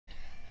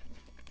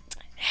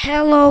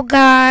Hello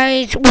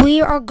guys, we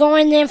are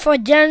going in for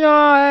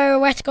dinner.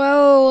 Let's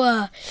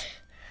go.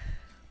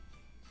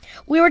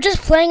 We were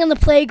just playing on the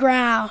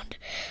playground.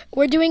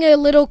 We're doing a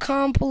little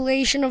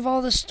compilation of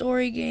all the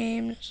story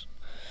games.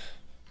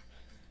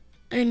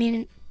 I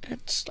mean,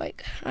 it's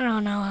like, I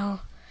don't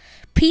know.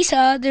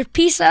 Pizza, there's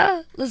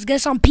pizza. Let's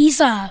get some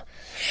pizza.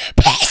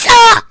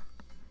 Pizza!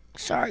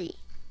 Sorry,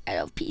 I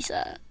love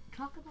pizza.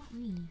 Talk about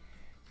me.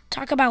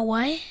 Talk about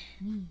what?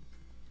 Me.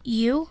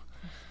 You?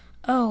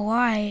 Oh,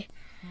 why?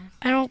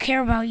 I don't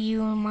care about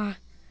you and my...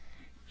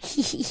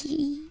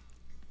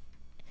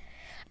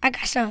 I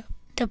got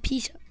the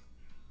pizza.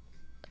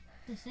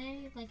 To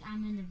say, like,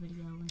 I'm in the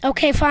video.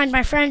 Okay, fine.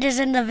 My friend is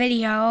in the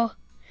video.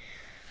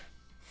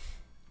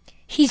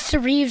 He's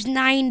Sareev's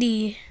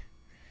 90.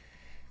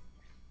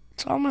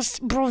 It's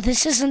almost... Bro,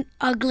 this is an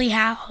ugly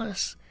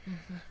house.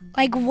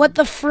 Like, what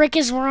the frick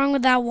is wrong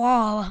with that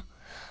wall?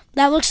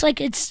 That looks like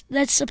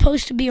that's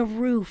supposed to be a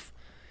roof.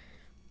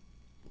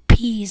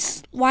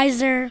 Peas. Why is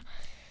there...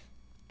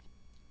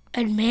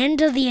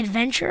 Amanda the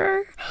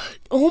Adventurer?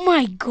 Oh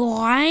my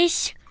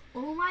gosh.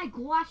 Oh my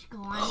gosh,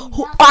 guys.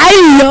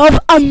 I love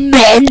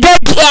Amanda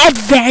the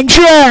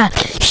Adventurer.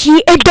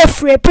 She is the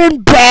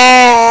flippin'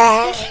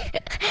 best.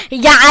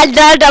 Yeah, I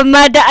love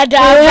Amanda the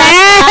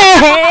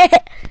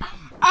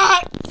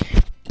Adventurer.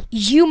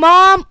 You,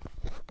 Mom?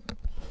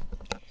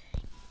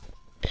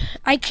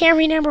 I can't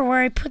remember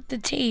where I put the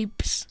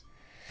tapes.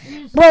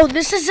 Bro,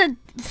 this is a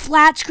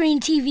flat screen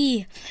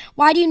TV.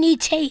 Why do you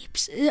need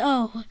tapes?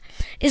 Oh.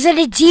 Is it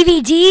a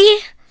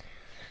DVD?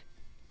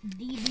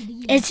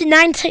 DVD. It's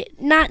not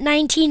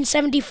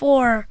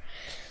 1974.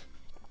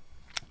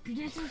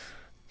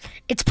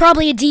 It's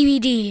probably a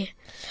DVD.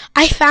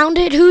 I found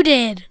it. Who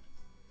did?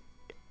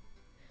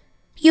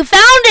 You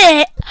found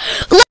it.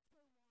 Let's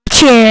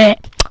watch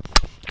it.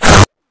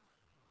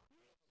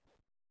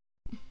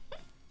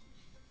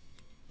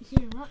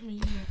 Here, let me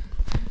hear.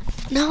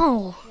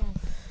 No.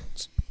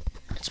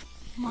 It's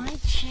my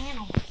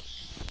channel.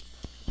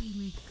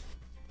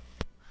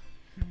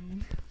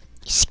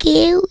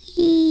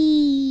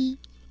 Scary.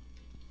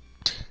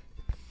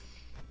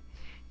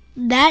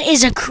 That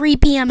is a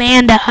creepy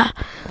Amanda.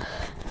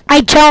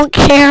 I don't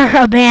care,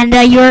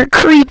 Amanda. You're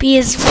creepy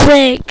as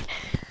frick.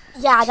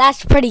 Yeah,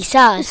 that's pretty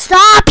sus.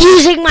 Stop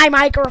using my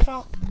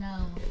microphone.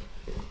 No.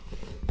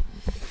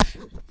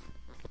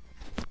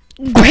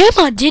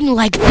 Grandma didn't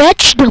like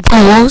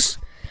vegetables.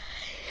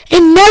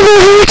 It never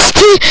hurts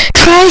to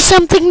try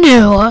something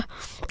new.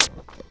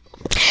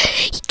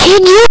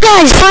 Can you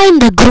guys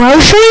find the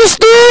grocery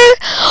store?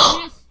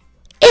 Yes.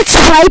 It's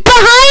right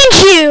behind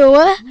you.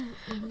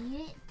 You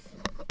idiot.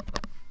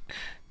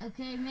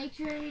 Okay, make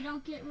sure you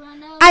don't get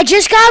run over. I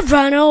just got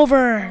run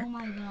over. Oh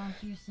my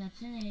gosh, you're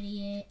such an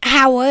idiot.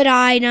 How would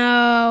I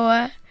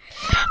know?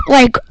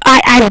 Like,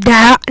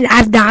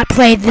 I've not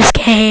played this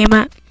game.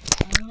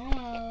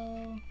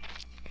 Hello.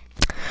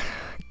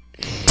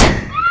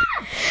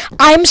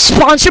 I'm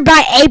sponsored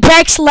by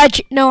Apex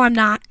Legends. No, I'm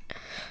not.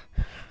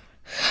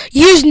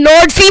 Use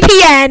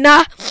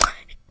NordVPN.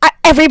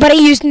 Everybody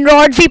use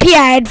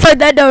NordVPN for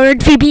the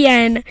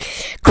NordVPN.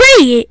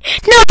 Great.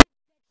 No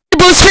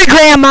vegetables for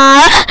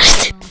Grandma.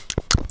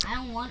 I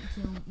don't want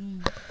to.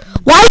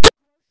 Why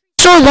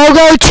is your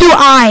logo 2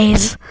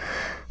 eyes?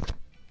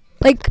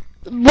 Like,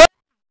 what?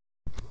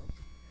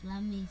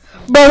 Let me see.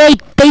 But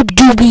they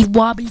do be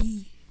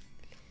wobbly.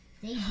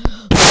 They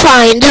do.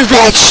 Find the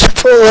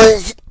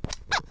vegetables.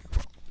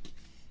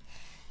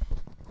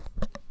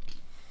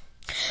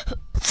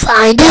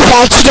 Find the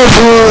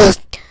vegetables.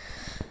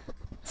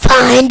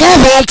 Find the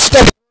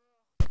vegetables.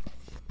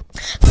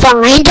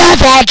 Find the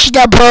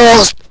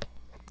vegetables.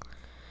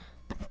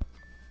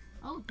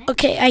 Oh,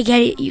 Okay, I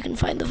get it. You can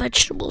find the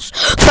vegetables.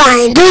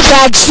 Find the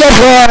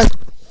vegetables.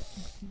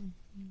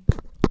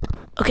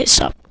 Okay,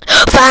 stop.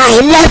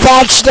 Find the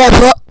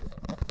vegetable.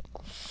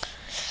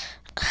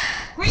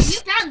 great, you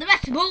found the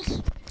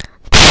vegetables.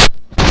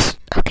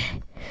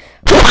 Okay.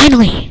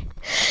 Finally.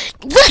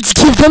 Let's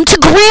give them to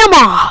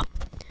Grandma.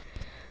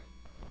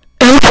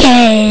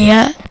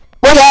 Okay.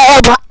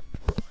 Whatever.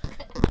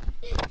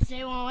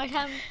 Say one more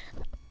time.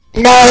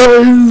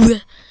 No.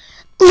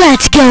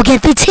 Let's go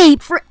get the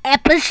tape for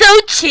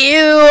episode 2.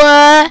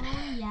 Oh,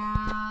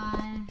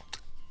 yeah.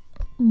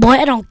 Boy,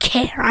 I don't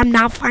care. I'm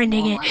not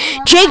finding it.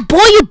 Jake,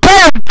 boy, you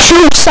better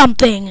do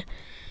something.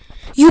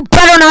 You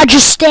better not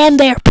just stand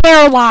there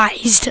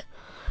paralyzed.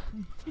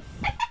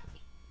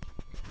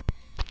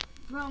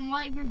 From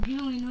what you're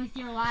doing with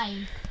your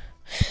life.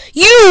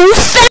 You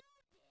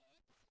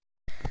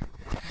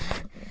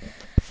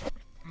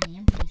I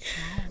am pretty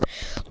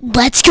small.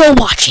 Let's go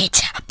watch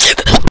it.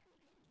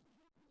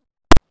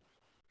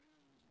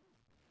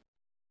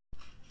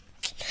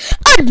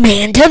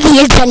 Amanda the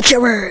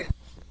Adventurer.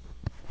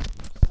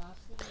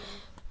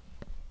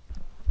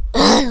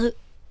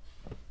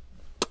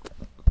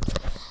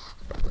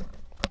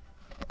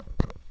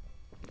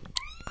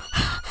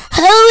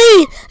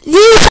 Holy,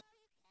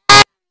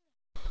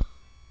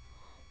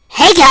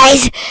 hey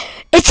guys,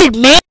 it's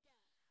Amanda.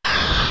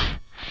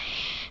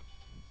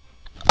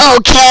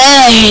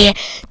 Okay,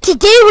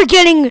 Today we're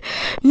getting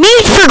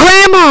meat for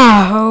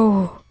Grandma.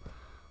 Oh.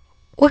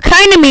 What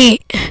kind of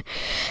meat?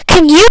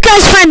 Can you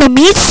guys find the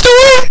meat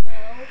store?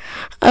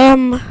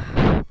 No.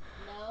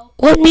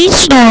 What meat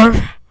store?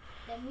 The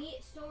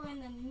meat store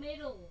in the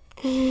middle.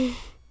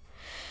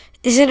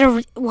 Is it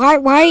a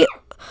why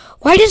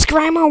does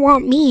Grandma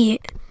want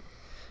meat?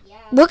 Yeah.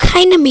 What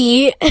kind of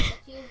meat? It's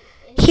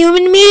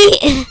Human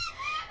meat?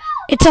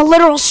 It's a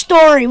literal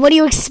story. What do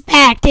you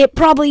expect? It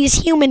probably is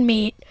human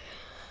meat.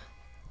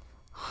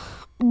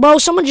 Bro,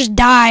 someone just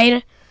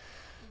died.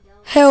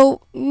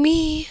 Help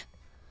me.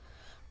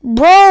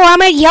 Bro,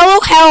 I'm at yellow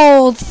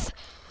health.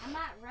 I'm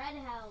at red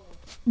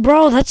health.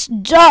 Bro, that's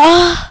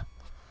duh.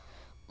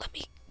 Let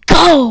me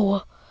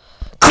go.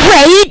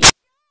 Great.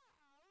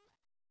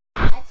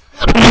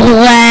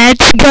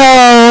 Let's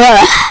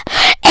go.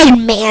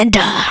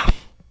 Amanda.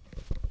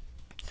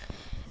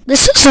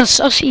 This is a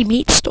sussy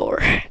meat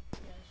store.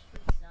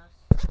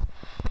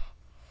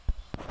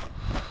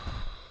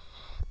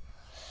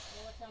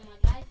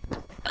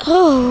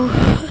 Oh,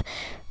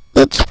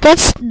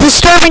 that's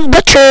disturbing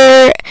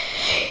butcher.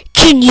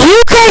 Can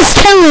you guys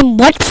tell him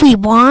what we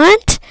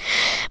want?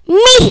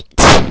 Meat.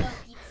 No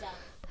pizza.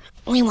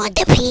 We want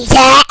the pizza.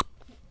 No.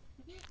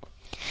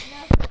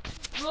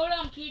 Hold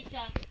on,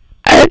 pizza.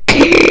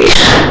 Okay.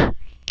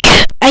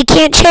 I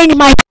can't change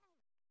my.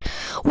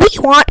 We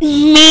want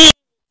meat.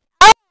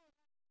 Oh.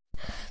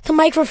 The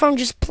microphone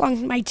just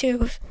plunked my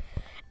tooth.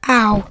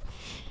 Ow.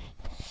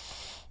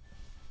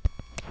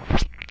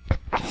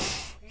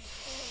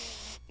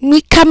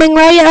 Meat coming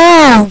right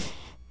out.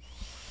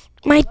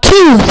 My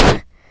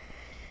tooth.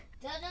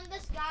 Doesn't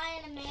this guy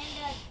and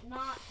Amanda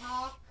not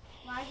talk?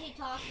 Why is he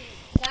talking?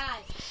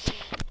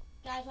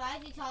 Guys, why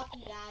is he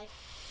talking, guys?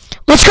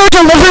 Let's go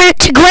deliver it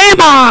to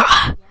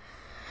Grandma.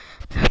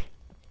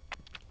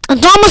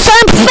 It's almost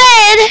time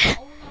fed.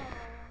 Oh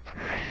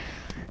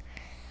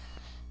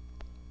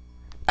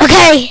no.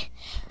 Okay.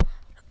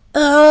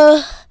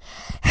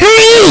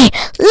 Hurry.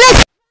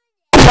 Let's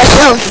get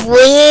ourselves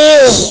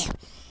free.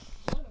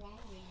 What's wrong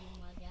with you,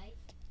 my guy?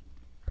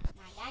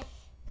 My guy?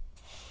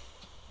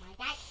 My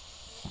guy?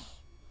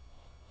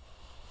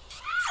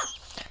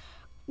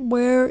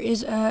 Where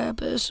is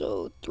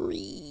episode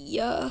 3?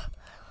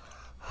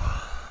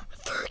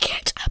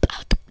 Forget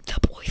about the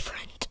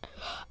boyfriend.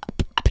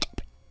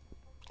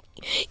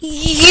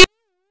 You.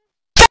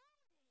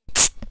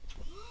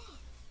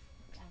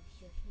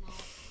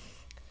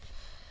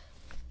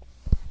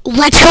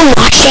 Let's go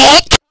watch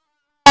it.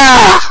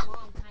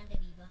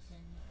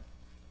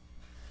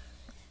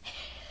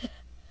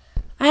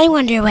 I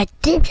wonder what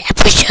this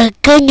episode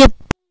gonna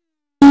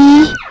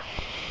be.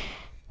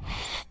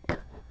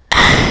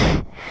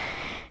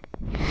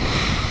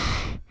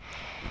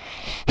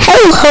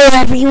 Hello,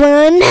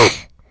 everyone.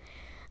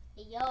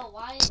 Yo,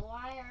 why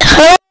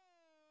are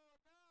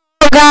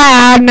Oh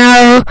God,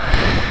 no.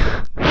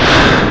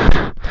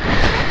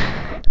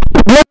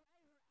 Your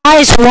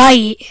eyes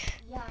white.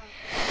 yeah.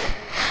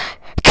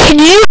 Can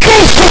you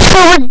guess that's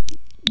what we're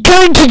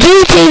going to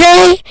do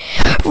today?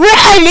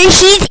 Run,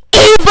 she's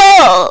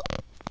evil.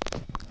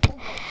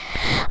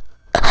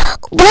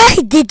 Why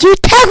did you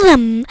tell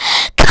them?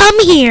 Come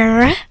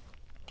here.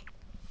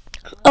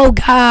 Oh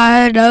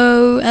God,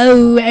 oh.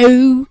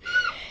 Oh.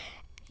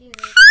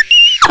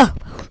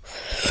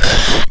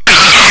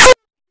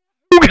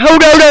 No,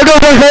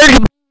 hurt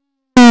me.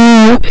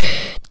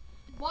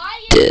 Why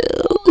are you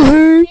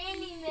Hurt.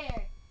 standing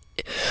there?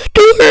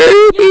 Don't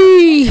hurt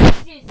me.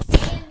 Just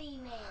standing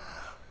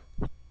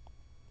there.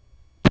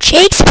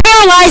 Jake's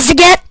paralyzed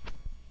again.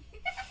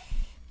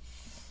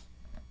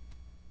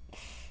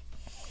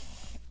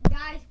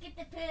 Guys, get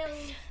the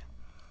pills.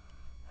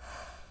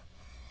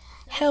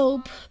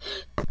 Help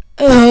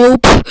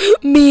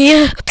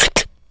me.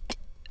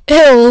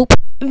 Help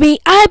me.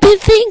 I've been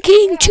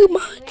thinking too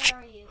much.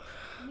 Where are you?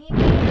 Meet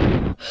me at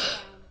the playground.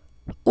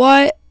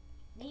 What?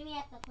 Meet me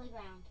at the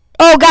playground.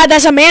 Oh God,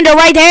 that's Amanda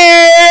right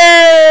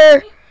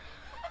there.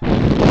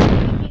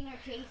 Making her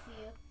chase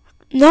you.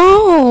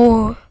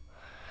 No.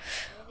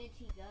 Where did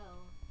he go?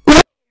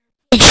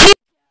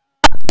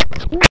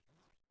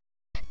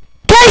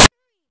 Guys,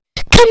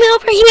 come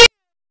over here.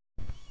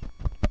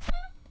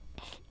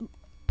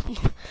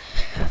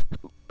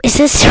 Is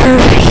this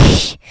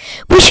her?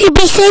 We should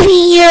be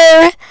saving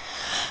her.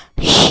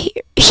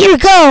 Here,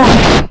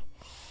 go.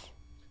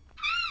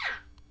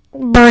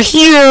 We're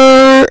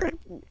here.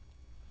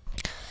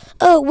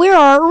 Oh, where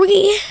are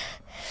we?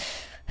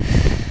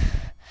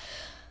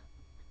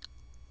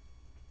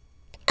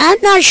 I'm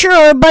not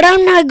sure, but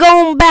I'm not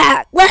going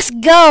back. Let's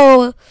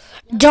go.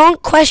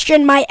 Don't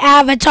question my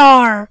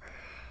avatar.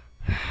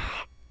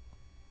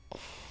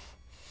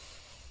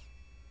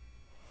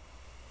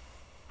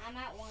 I'm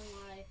at 1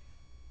 life.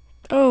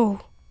 Oh.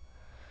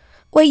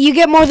 Wait, you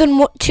get more than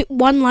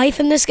one life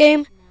in this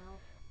game?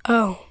 No.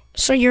 Oh,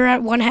 so you're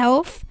at 1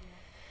 health?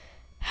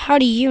 How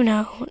do you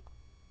know? Look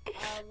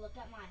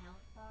at my health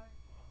bar.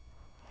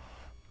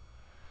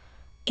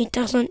 It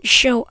doesn't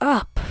show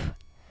up.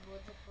 We'll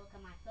just look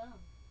at my phone.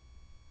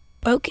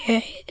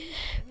 Okay. Come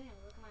here,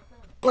 look at my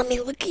phone. Let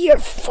me look at your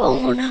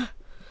phone.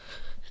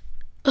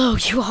 Oh,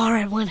 you are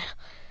at one.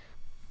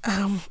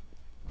 I'm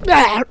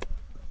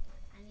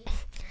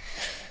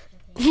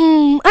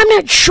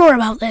not sure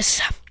about this.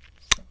 Shut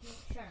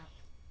up.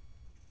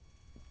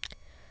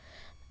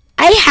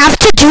 I have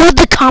to do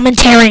the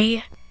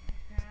commentary.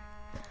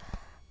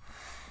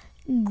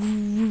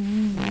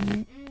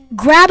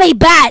 Grab a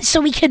bat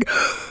so we can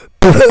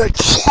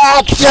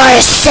protect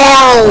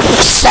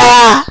ourselves.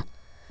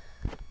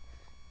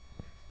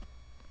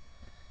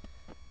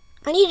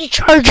 I need a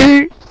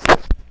charger.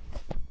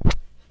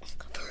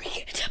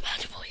 Forget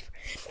about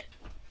boyfriend.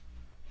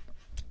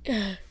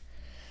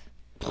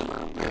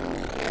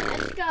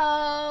 Let's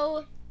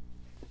go.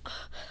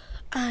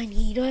 I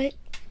need it.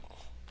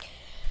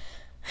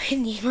 I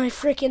need my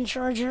freaking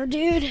charger,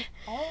 dude.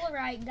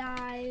 Alright,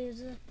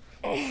 guys.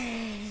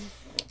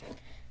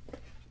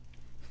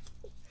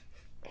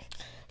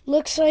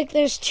 Looks like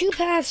there's two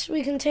paths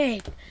we can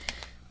take.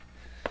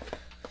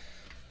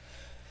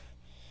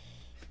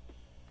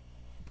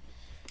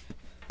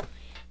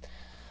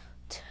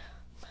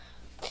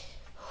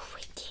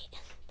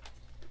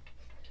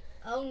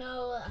 Oh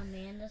no,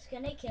 Amanda's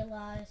gonna kill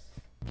us.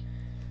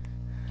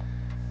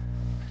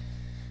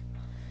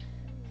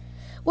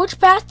 Which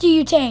path do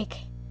you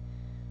take?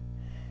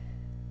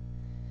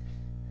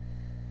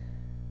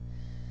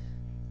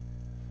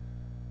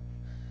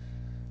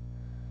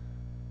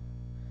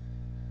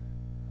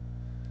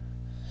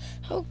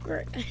 Oh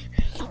great.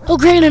 Oh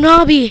great, and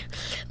Abby.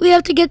 We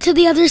have to get to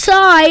the other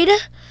side. Oh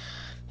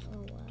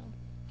wow.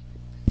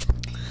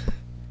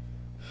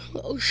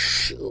 Oh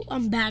shoot,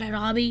 I'm bad at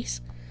hobbies.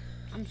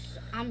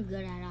 I'm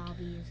good at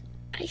hobbies.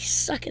 I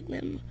suck at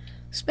them.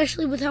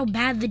 Especially with how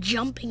bad the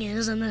jumping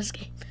is in this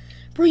game.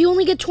 Bro, you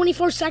only get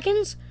 24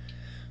 seconds?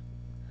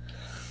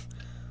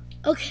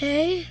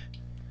 Okay.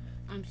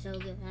 I'm so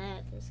good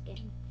at this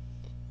game.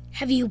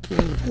 Have you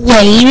played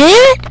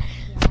it? Yeah.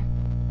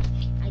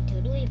 I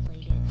totally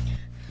played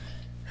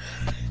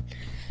it.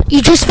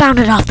 You just found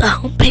it off the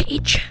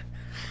homepage.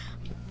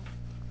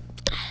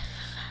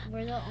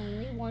 We're the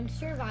only ones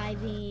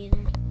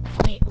surviving.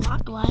 Wait,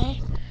 what?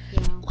 Why?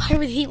 Yeah. Why are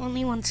we the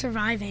only ones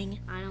surviving?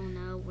 I don't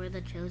know. We're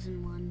the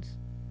chosen ones.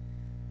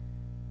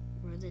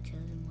 We're the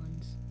chosen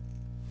ones.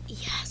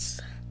 Yes.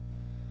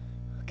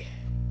 Okay.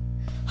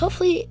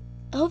 Hopefully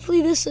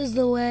this is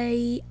the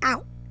way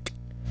out.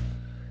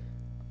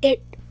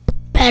 It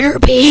better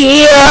be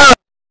here.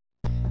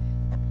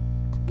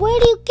 Where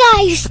do you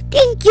guys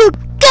think you're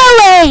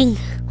going?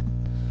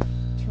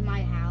 To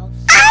my house.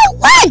 I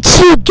want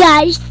you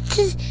guys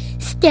to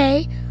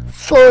stay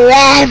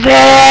forever.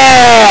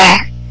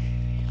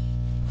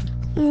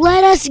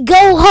 Let us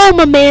go home,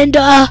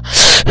 Amanda.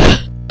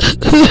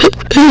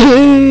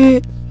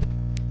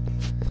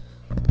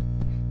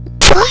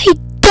 Why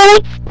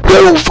don't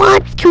you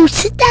want to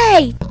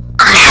stay?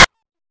 I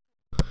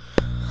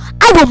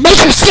will make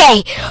her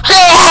stay.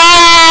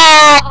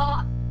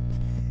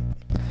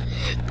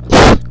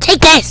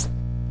 Take this.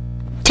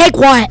 Take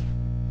what?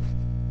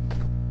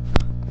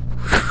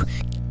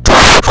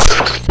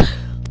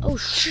 Oh,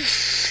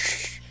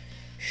 shh.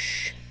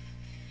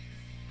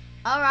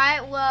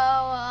 Alright,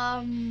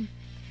 well,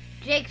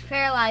 Jake's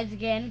paralyzed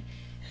again.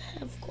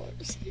 Of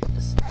course he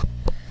is.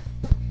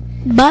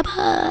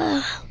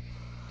 Bye-bye.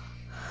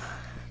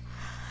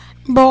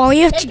 Bro, all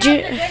you have to Take do...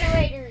 out the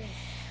generators.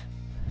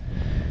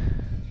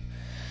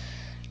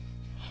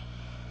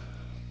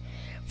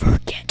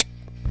 Forget.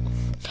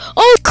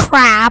 Oh,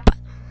 crap.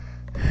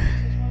 This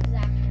one's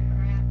actually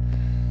crap.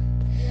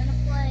 You wanna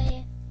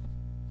play?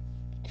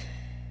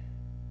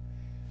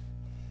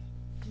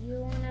 Do you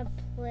wanna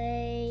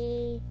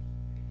play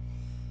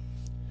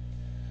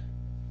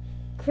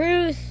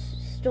Cruise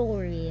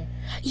Story?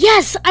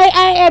 Yes,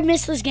 I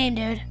missed this game,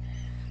 dude.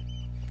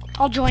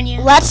 I'll join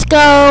you. Let's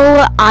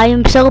go. I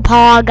am so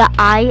pog.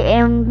 I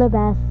am the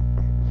best.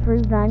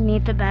 Prove I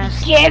need the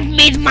best. Give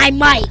me my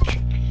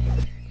mic.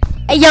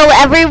 Yo,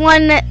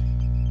 everyone,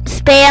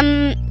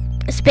 spam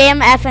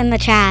F in the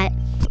chat.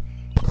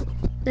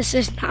 This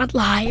is not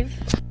live.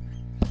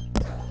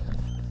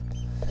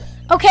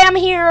 Okay, I'm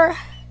here.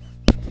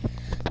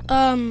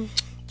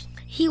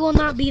 He will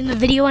not be in the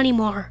video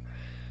anymore.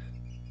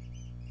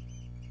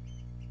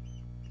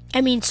 I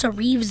mean, Sir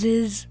Reeves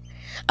is.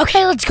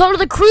 Okay, let's go to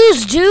the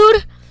cruise,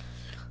 dude.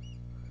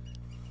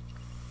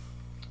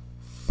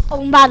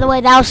 Oh, and by the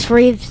way, that was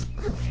Reeves.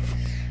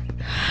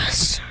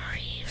 Sir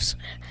Reeves.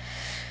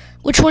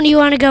 Which one do you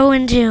want to go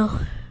into?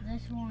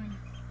 This one.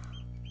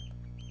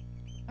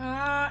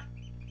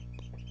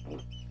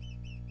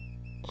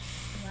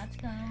 Let's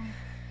go.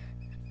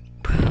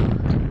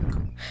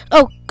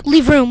 Oh,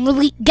 leave room.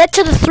 Get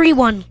to the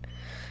 3-1.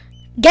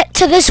 Get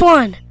to this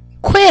one.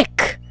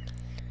 Quick.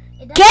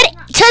 Get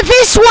to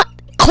this one.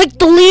 Click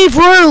the leave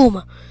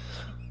room.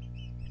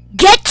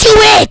 Get to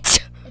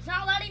it. It's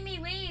not letting me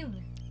leave.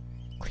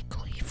 Click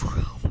leave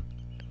room.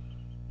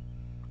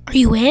 Are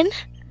you in?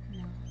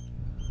 No.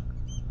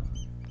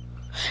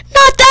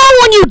 Not that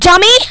one, you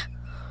dummy.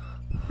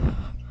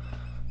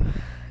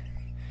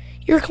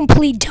 You're a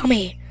complete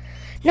dummy.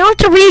 Now I have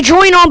to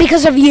rejoin all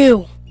because of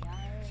you.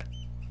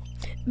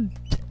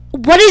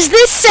 What does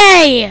this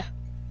say?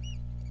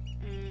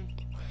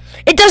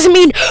 It doesn't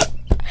mean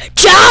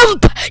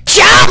jump!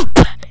 Jump!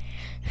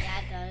 Yeah,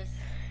 it does.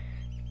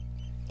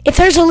 If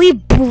there's a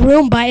leave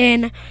room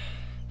button,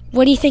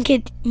 what do you think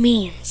it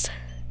means?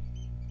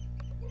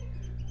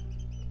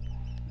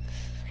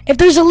 If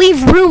there's a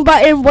leave room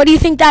button, what do you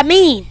think that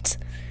means?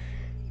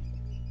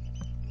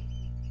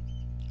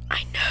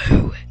 I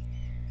know.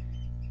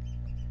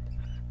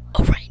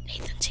 Oh, right,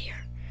 Nathan's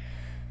here.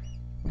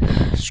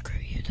 Screw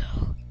you,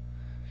 though.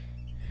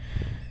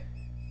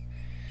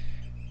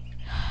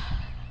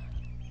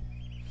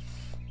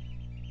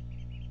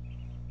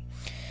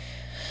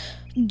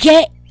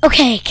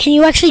 Okay, can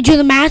you actually do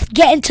the math?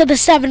 Get into the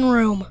 7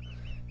 room.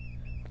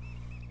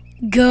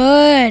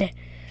 Good.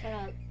 Shut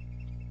up.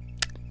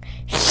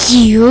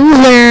 You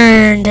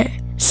learned.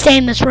 Stay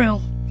in this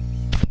room.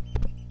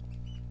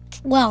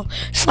 Well,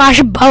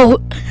 slash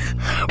boat.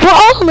 We're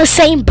all on the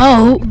same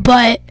boat,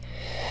 but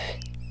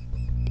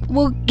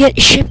we'll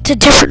get shipped to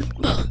different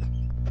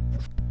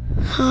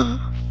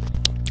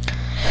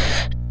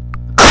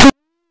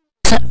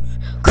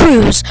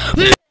cruise.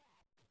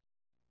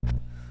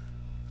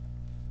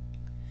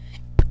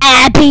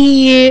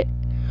 Abby.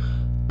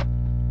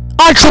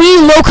 Audrey,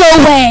 look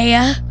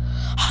away.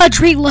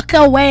 Audrey, look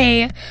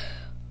away.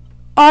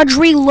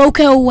 Audrey, look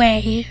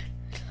away.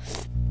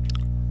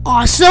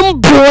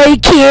 Awesome boy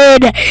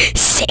kid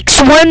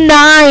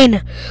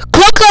 619.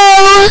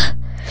 Cloco.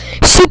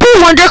 Super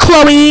Wonder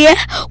Chloe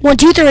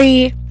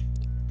 123.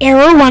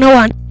 Error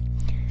 101.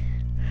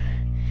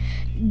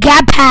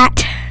 Gab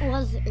Pat.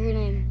 What's her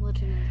name? What's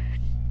her name?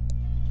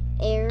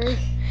 Air.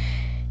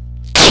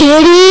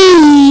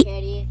 Kitty.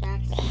 Kitty.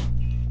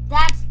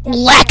 That's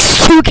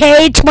Lex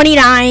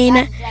 2K29.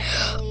 that's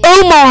definitely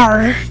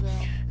Omar.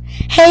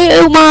 Hey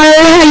Omar,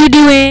 how you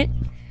doing?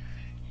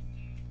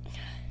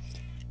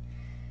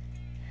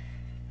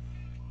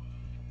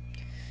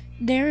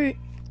 There.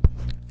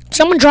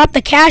 Someone dropped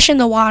the cash in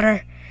the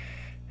water.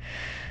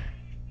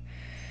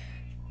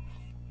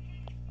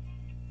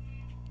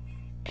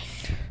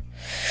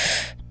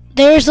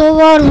 There's a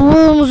lot of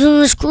rooms in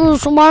this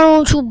cruise, so why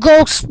don't you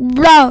go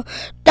slow?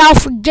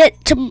 Don't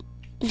forget to.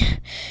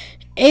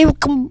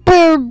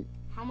 Compared,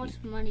 How much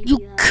money do you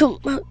you have? come.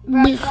 Bro,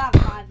 you got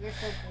 5. You're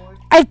so poor.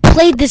 I've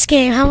played this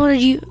game. How much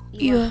did you?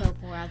 You are You so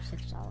poor. I have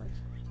 $6.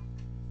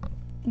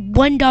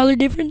 $1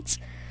 difference.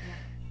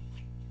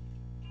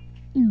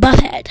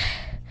 Buffhead.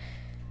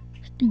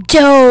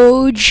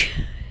 Doge.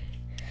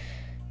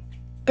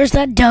 Or is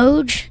that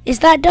Doge? Is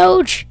that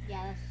Doge?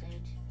 Yeah, that's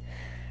Doge.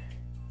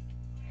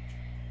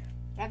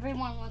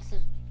 Everyone wants to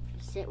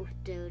sit with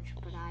Doge,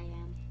 but I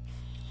am.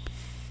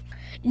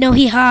 No,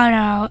 he hot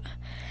out.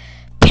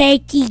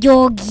 Pecky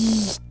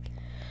Yogi.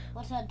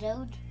 What's that,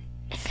 Doge?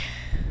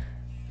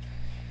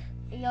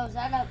 Yo, is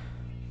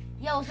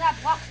that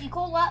Foxy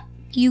Cola?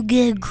 You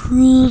get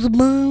cruise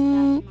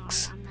No,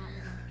 bucks. I'm not.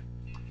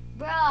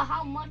 Bro,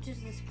 how much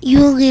is this?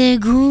 You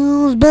get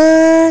cruise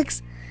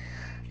bucks.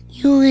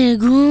 You get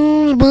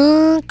cruise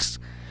bucks.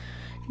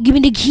 Give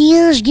me the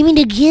cash. Give me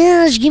the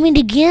cash. Give me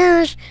the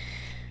cash.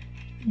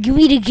 Give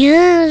me the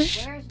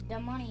cash. Where's the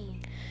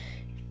money?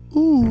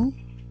 Ooh.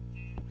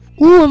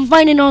 Ooh, I'm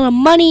finding all the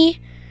money.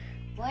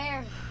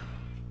 Where?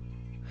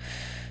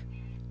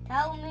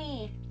 Tell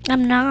me.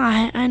 I'm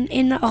not. I'm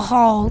in a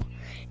hall.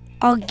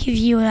 I'll give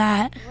you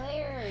that.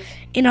 Where?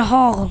 In a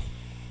hall.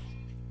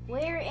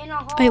 Where in a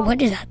hall? Wait, what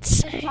did that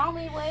Just say? tell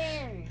me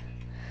where.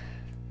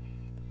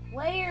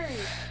 Where?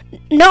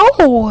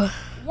 No!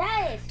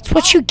 Yes. It's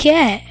what you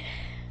get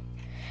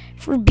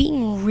for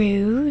being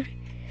rude.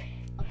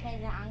 Okay,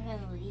 then I'm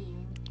gonna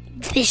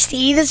leave.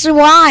 See, this is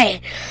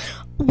why.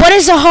 What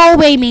does a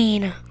hallway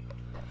mean? I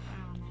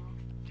don't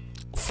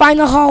know. Find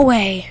the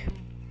hallway.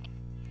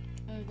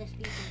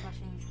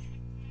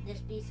 This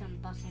be some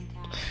busing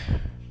cash.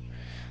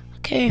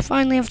 Okay,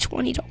 finally have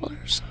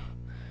 $20.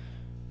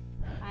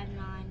 I have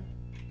 9.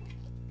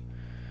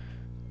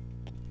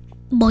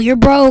 Well, you're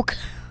broke.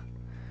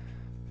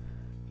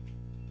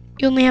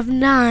 You only have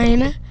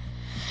 9.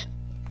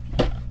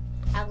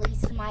 At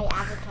least my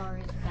avatar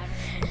is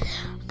better than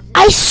yours.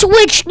 I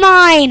switched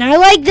mine. I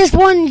like this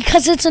one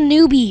because it's a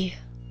newbie.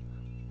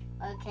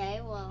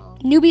 Okay, well,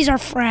 Newbies are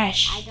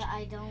fresh.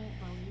 I don't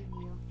believe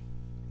you.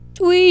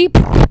 Sweep.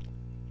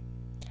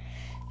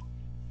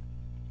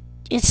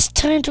 It's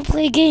time to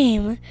play a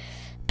game.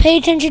 Pay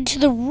attention to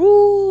the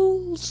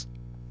rules.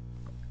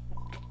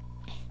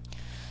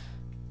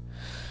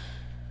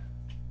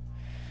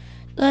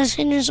 Let's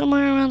finish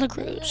somewhere around the This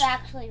cruise. is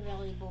actually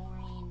really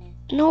boring.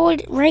 No,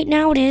 right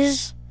now it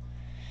is.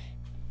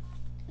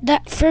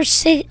 That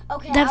first Okay,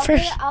 that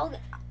first.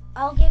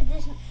 I'll give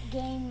this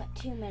game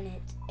 2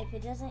 minutes. If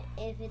it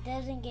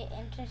doesn't get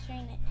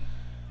interesting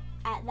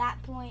at that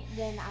point,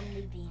 then I'm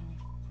leaving.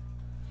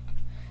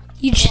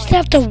 You just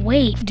have to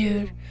wait,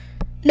 dude.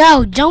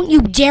 No, don't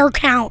you dare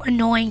count,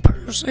 annoying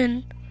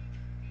person.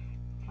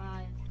 5.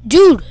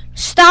 Dude,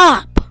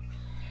 stop.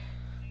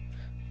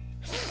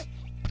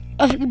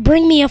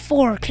 Bring me a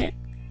fork.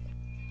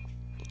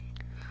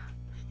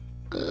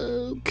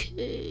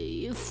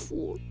 Okay, a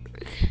fork.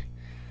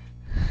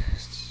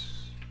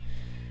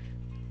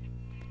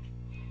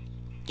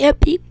 Yep,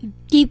 beep,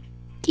 beep,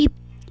 beep,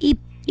 beep,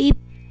 beep.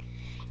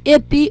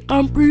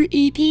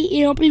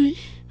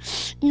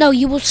 No,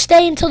 you will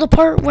stay until the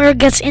part where it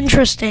gets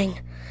interesting.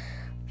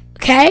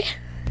 Okay?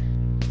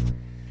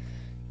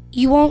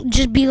 You won't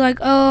just be like,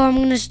 oh, I'm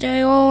gonna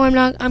stay. Oh, I'm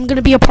not. I'm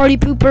gonna be a party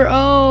pooper.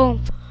 Oh.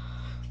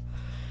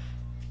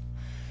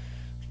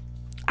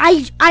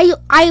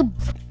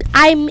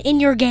 I'm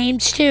in your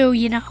games too,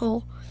 you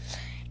know.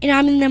 And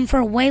I'm in them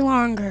for way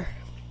longer.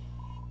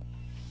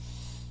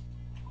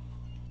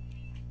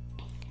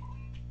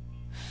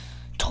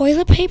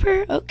 Toilet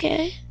paper?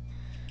 Okay.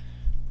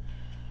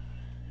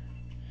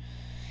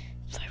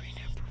 If I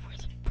remember where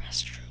the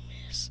restroom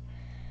is.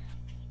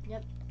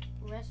 Yep,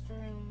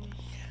 restroom.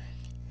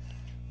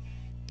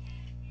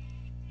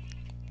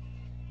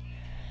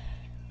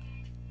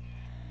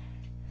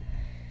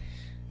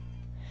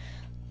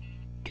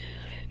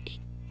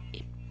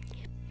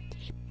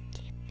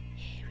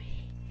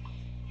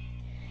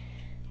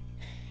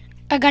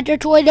 I got your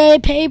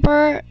toilet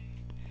paper.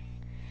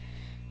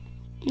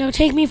 Now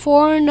take me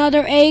for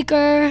another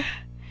acre.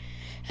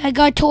 I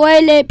got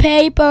toilet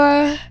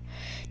paper.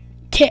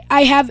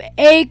 I have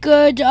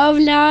acres of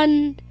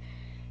land.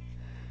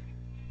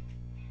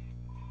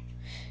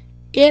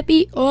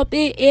 Ippy,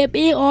 uppy,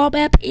 ippy, up,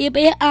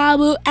 ippy,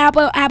 abu,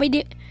 apple,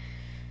 abby.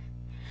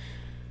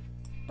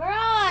 Bro!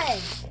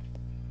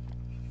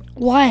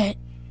 What?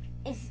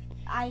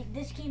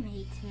 This game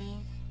hates me.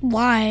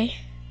 Why?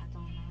 I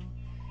don't know.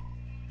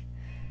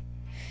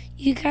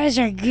 You guys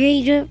are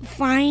great at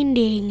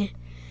finding.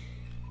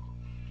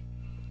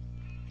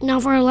 Now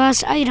for our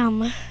last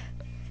item.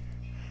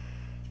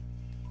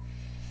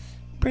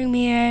 Bring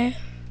me a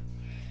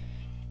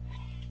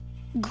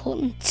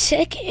golden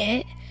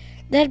ticket.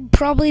 That'd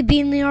probably be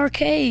in the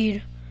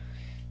arcade.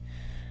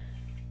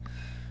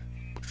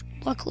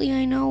 Luckily,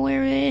 I know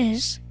where it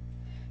is.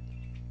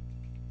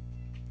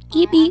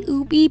 Eep beep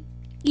oop beep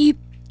eep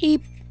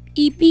eep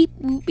eep beep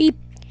oop beep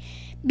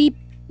beep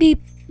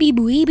beep beep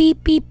wee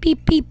beep beep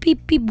beep beep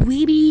beep beep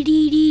wee dee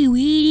dee dee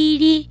wee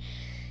dee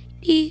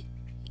dee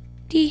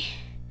dee.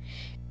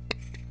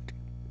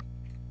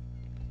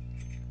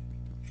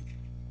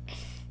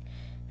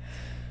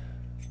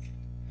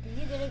 Did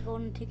you get a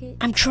golden ticket?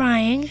 I'm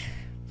trying.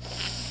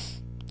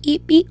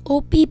 Eep beep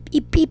oh beep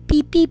eep beep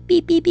beep beep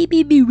beep beep beep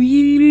beep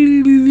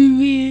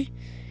beep.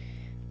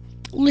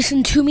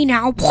 Listen to me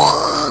now.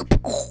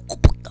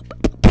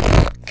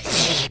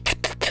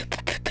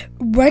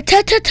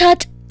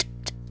 Rat-tat-tat-tat.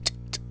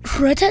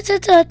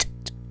 Rat-tat-tat-tat.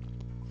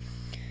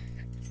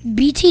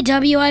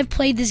 BTW, I've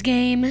played this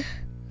game.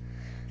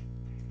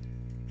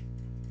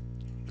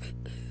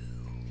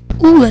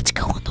 Ooh, let's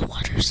go on the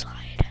water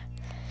slide.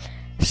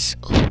 So,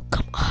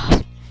 come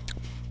on.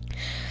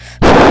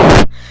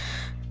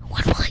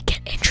 When will it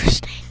get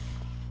interesting?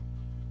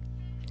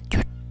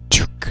 You're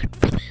too good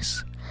for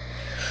this.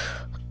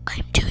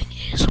 I'm doing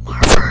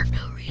ASMR for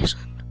no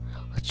reason.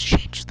 Let's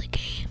change the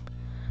game.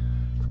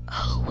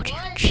 Oh, what do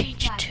you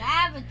change it to?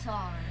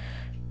 Avatar.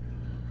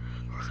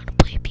 We're gonna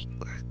play.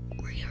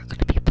 We are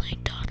gonna be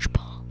playing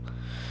dodgeball.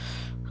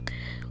 Okay,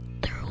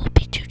 there will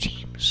be two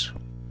teams.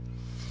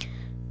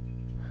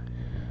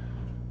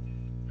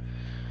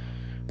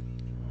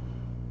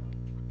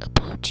 A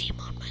blue team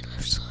on my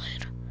left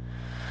side,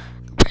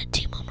 a red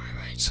team on my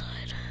right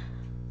side.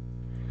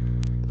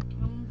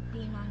 I'm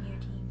being on your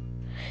team.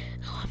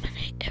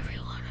 Eliminate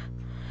everyone.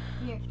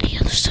 Here. The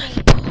other side of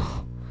the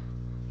pool.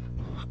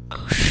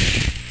 Oh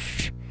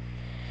shh.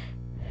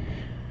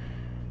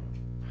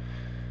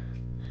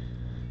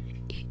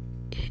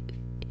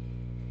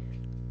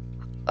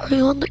 Are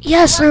you on the?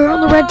 Yes, they're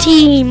on the red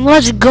team.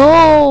 Let's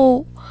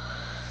go.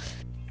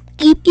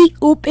 Beep beep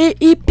oop beep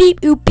beep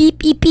beep oop beep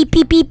beep beep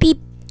beep beep beep.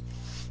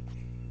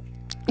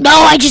 No,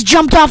 I just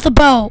jumped off the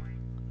boat.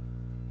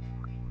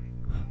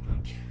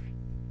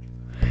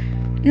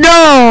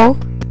 No.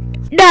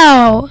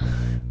 No.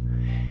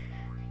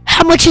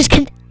 How much is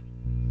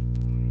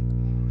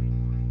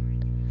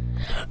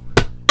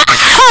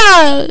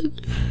Ah!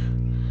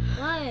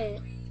 What?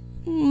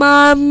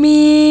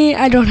 Mommy,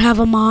 I don't have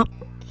a mop.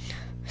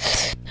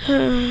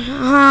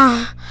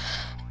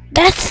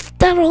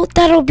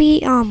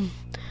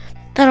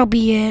 That'll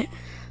be it.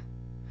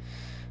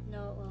 No,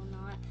 it will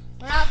not.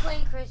 We're not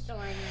playing Crystal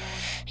anymore.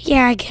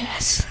 Yeah, I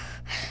guess.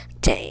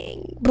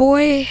 Dang,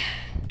 boy.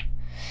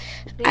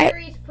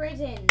 Barry's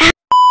prison.